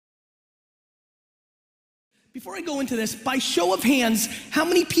Before I go into this, by show of hands, how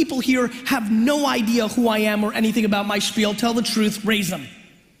many people here have no idea who I am or anything about my spiel? Tell the truth, raise them.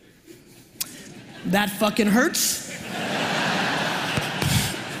 That fucking hurts.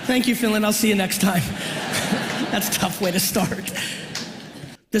 Thank you, Finland, I'll see you next time. That's a tough way to start.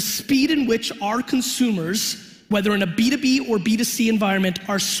 The speed in which our consumers, whether in a B2B or B2C environment,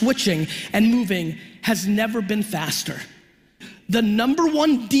 are switching and moving has never been faster. The number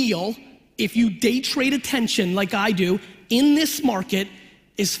one deal, if you day trade attention like I do, in this market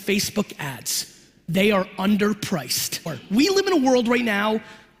is Facebook ads. They are underpriced. We live in a world right now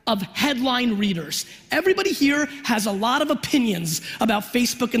of headline readers. Everybody here has a lot of opinions about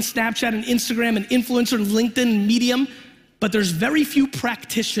Facebook and Snapchat and Instagram and influencer and LinkedIn and Medium, but there's very few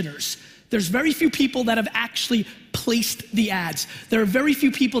practitioners. There's very few people that have actually placed the ads. There are very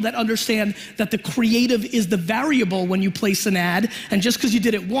few people that understand that the creative is the variable when you place an ad, and just because you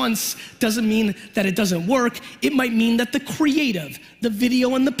did it once doesn't mean that it doesn't work. It might mean that the creative, the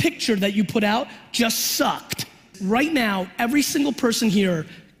video and the picture that you put out just sucked. Right now, every single person here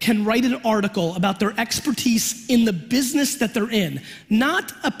can write an article about their expertise in the business that they're in.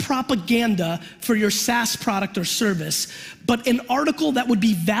 Not a propaganda for your SaaS product or service, but an article that would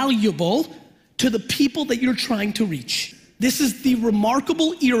be valuable to the people that you're trying to reach. This is the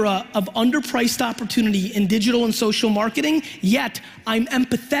remarkable era of underpriced opportunity in digital and social marketing, yet I'm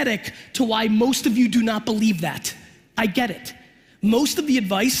empathetic to why most of you do not believe that. I get it. Most of the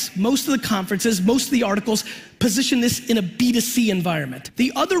advice, most of the conferences, most of the articles position this in a B2C environment.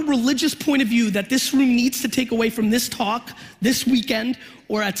 The other religious point of view that this room needs to take away from this talk, this weekend,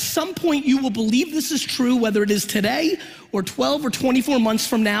 or at some point you will believe this is true, whether it is today or 12 or 24 months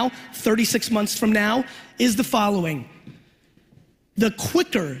from now, 36 months from now, is the following. The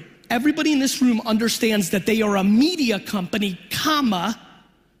quicker everybody in this room understands that they are a media company, comma,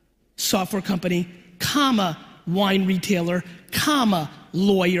 software company, comma, wine retailer, comma,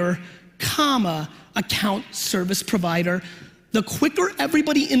 lawyer, comma, account service provider, the quicker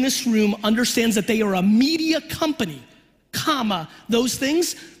everybody in this room understands that they are a media company, comma, those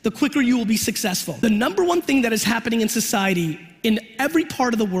things, the quicker you will be successful. The number one thing that is happening in society in every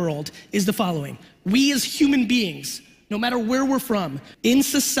part of the world is the following. We as human beings, no matter where we're from, in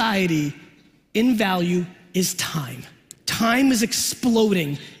society, in value is time. Time is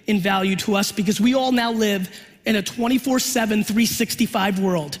exploding in value to us because we all now live in a 24/7, 365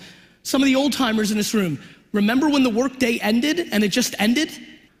 world. Some of the old timers in this room, remember when the workday ended and it just ended?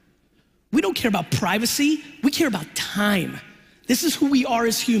 We don't care about privacy, we care about time. This is who we are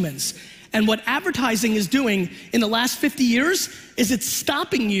as humans. And what advertising is doing in the last 50 years is it's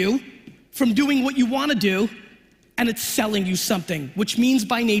stopping you from doing what you wanna do, and it's selling you something, which means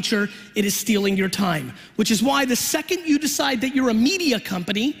by nature, it is stealing your time. Which is why the second you decide that you're a media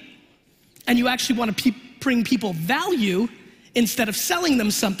company and you actually wanna bring people value instead of selling them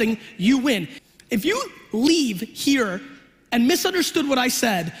something, you win. If you leave here and misunderstood what I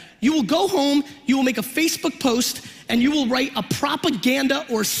said, you will go home, you will make a Facebook post, and you will write a propaganda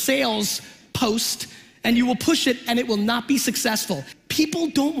or sales post, and you will push it, and it will not be successful. People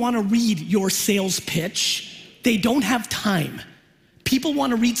don't wanna read your sales pitch. They don't have time. People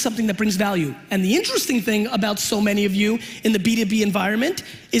wanna read something that brings value. And the interesting thing about so many of you in the B2B environment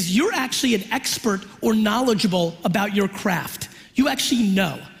is you're actually an expert or knowledgeable about your craft. You actually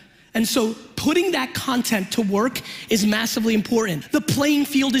know. And so putting that content to work is massively important. The playing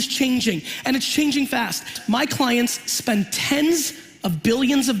field is changing, and it's changing fast. My clients spend tens of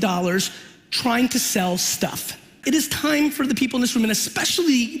billions of dollars trying to sell stuff. It is time for the people in this room, and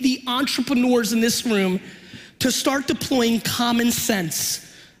especially the entrepreneurs in this room, to start deploying common sense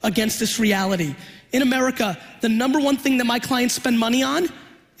against this reality. In America, the number one thing that my clients spend money on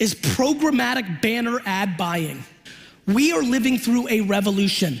is programmatic banner ad buying. We are living through a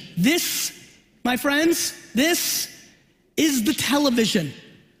revolution. This, my friends, this is the television.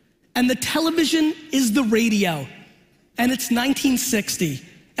 And the television is the radio. And it's 1960.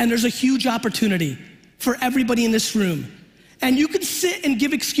 And there's a huge opportunity for everybody in this room. And you can sit and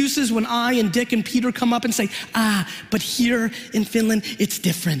give excuses when I and Dick and Peter come up and say, but here in Finland, it's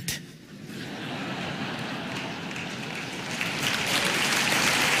different.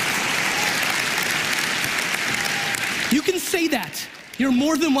 You can say that. You're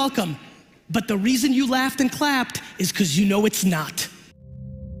more than welcome. But the reason you laughed and clapped is because you know it's not.